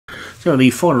So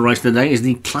the final race of the day is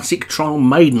the Classic Trial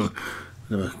Maiden.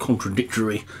 A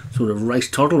contradictory sort of race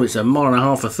title. It's a mile and a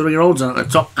half for 3-year-olds, and at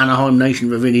the top, Anaheim Nation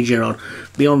for Vinnie Gerard.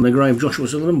 Beyond the Grave, Joshua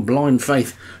Sutherland, Blind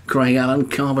Faith, Craig Allen,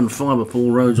 Carbon Fibre, Paul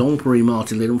Rhodes, Emperor,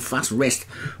 Martin Liddell, Fast Rest,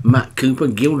 Matt Cooper,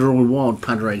 Gilderoy Wild,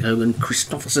 Padraig Hogan,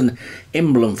 Christopherson,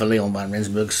 Emblem for Leon Van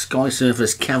Rensburg, Sky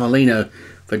Surfers, Cavallino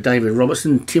for David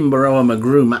Robertson, Timberoa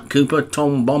McGrew, Matt Cooper,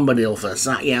 Tom Bombadil for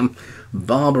Satyam,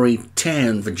 Barbary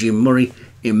Town for Jim Murray,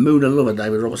 Immuda Lover,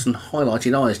 David Robertson,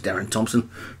 Highlighted Eyes, Darren Thompson,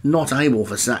 Not Able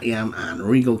for Satyam, and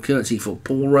Regal Curtsy for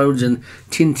Paul Rhodes, and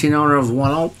Tintinara of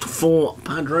Wallant for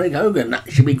Padraig Hogan.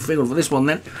 That's your big field for this one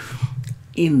then.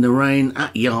 In the rain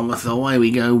at Yarmouth, away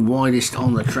we go. Widest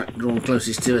on the track, drawn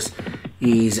closest to us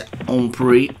is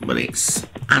Emperor, but it's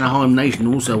Anaheim Nation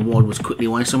also wide, was quickly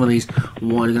away. Some of these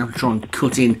wide are going to have to try and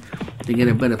cut in to get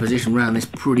a better position around this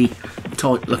pretty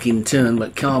tight looking turn,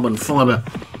 but Carbon Fibre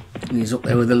is up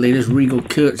there with the leaders. Regal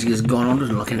Curtsy has gone on.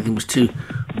 Doesn't look like anything was too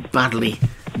badly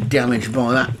damaged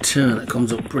by that turn. It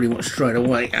comes up pretty much straight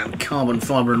away, and Carbon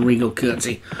Fibre and Regal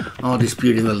Curtsy are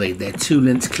disputing the lead. They're 2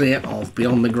 lengths clear of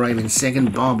Beyond the Grave in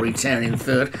second, Barbary Town in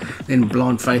third, then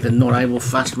Blind Faith and Not Able,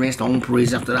 Fast Rest,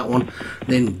 Emperors after that one,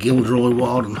 then Gilderoy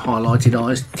Wild and Highlighted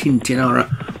Eyes. Tintinara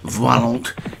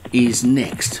Volant is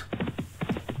next,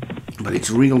 but it's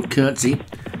Regal Curtsy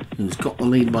who's got the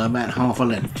lead by about half a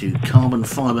length to Carbon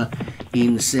Fibre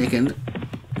in second.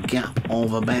 Gap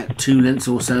of about 2 lengths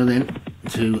or so then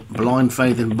to Blind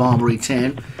Faith and Barbary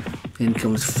Town. Then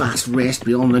comes Fast Rest,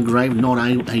 Beyond the Grave, Not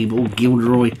Able,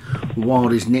 Gilderoy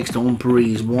Wild is next, Emperor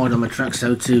is wide on the track,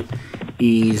 so too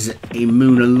is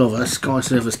Immuna Lover. Sky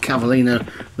Surfers, Cavallino,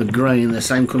 the grey in the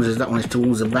same colours as that one is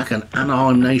towards the back, and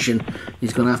Anaheim Nation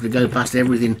is going to have to go past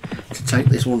everything to take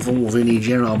this one for Vinnie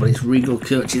Gerard, but it's Regal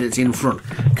Curtsy that's in front.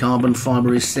 Carbon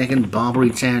Fibre is second, Barbary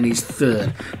Town is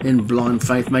third, then Blind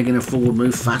Faith making a forward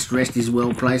move, Fast Rest is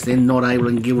well placed, then Not Able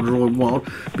and Gilderoy Wild.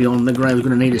 Beyond the Grave is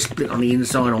going to need a split on the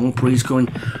inside, Emperor's going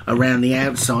around the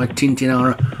outside,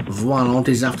 Tintinara Volant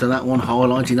is after that one,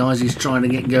 Highlighted Eyes is trying to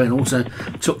get going, also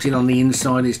tucked in on the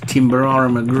inside is Timberara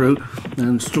McGrew,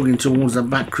 and struggling towards the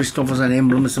back, Christophers and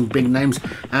Emblem, some big names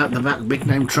out the back, big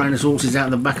name trainers horses out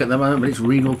the back at the moment, but it's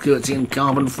Regal Curtsy and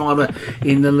Carbon Fibre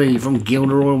in the lead from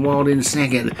Gilderoy Wild in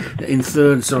second, in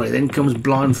third, then comes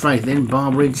Blind Faith, then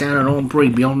Barbary Town and Emperor.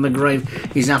 Beyond the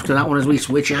Grave is after that one as we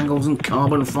switch angles, and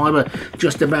Carbon Fibre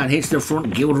just about hits the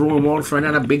front. Gilderoy Wild throwing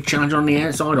out a big challenge on the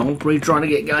outside, Emperor trying to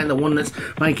get going. The one that's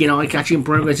making eye-catching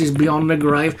progress is Beyond the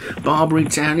Grave. Barbary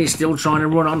Town is still trying to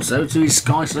run on, so too is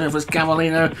Sky Surfers,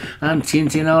 Cavallino and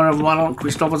Tintinara of Wallant.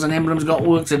 Christophers and Emblem's got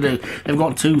work to do. They've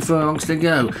got 2 furlongs to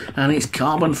go, and it's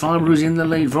Carbon Fibre who's in the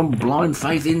lead from Blind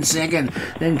Faith in second.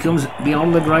 Then comes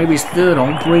Beyond the Grave is third,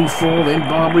 Emperor 4, then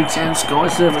Barbary Town, Sky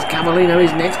Surfers, Cavallino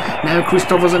is next. Now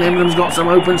Christophers and Emblem's got some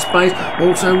open space.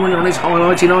 Also running on his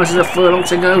Highlighted Eyes as a furlong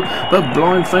to go, but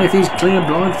Blind Faith is clear.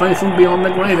 Blind Faith from Beyond the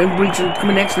Grave, and Breachon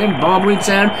coming next, then Barbary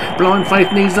Town. Blind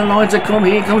Faith needs the line to come.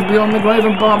 Here comes Beyond the Grave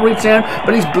and Barbary Town,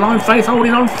 but it's Blind Faith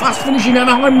holding on fast, finishing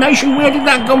Anaheim Nation. Where did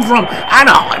that come from?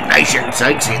 Anaheim Nation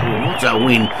takes it. What a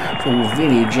win for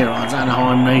Vinnie Gerard's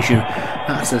Anaheim Nation.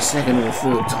 That's the second or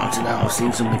third time today I've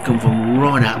seen something come from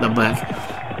right out the back,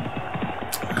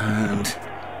 and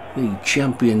the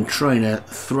champion trainer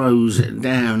throws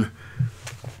down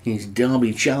his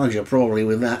Derby challenger probably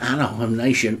with that. Anaheim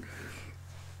Nation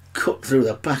cut through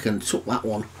the pack and took that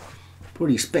one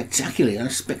pretty spectacularly. A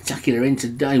spectacular into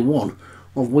day 1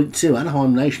 of week 2.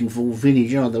 Anaheim Nation for Vinnie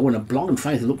Gerard, the winner. Blind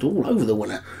Faith looked all over the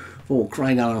winner for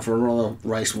Craig Allen for another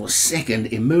race, was second.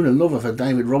 Immuna Lover for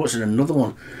David Robertson, another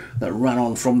one that ran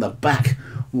on from the back,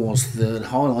 was third.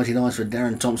 Highlighted Eyes for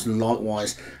Darren Thompson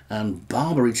likewise, and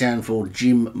Barbary Town for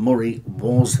Jim Murray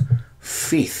was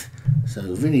 5th.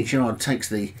 So Vinnie Gerard takes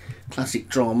the Classic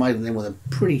Trial Maiden then with a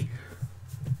pretty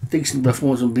decent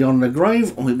performance on Beyond the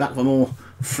Grave. We'll be back for more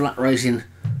flat racing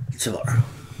tomorrow.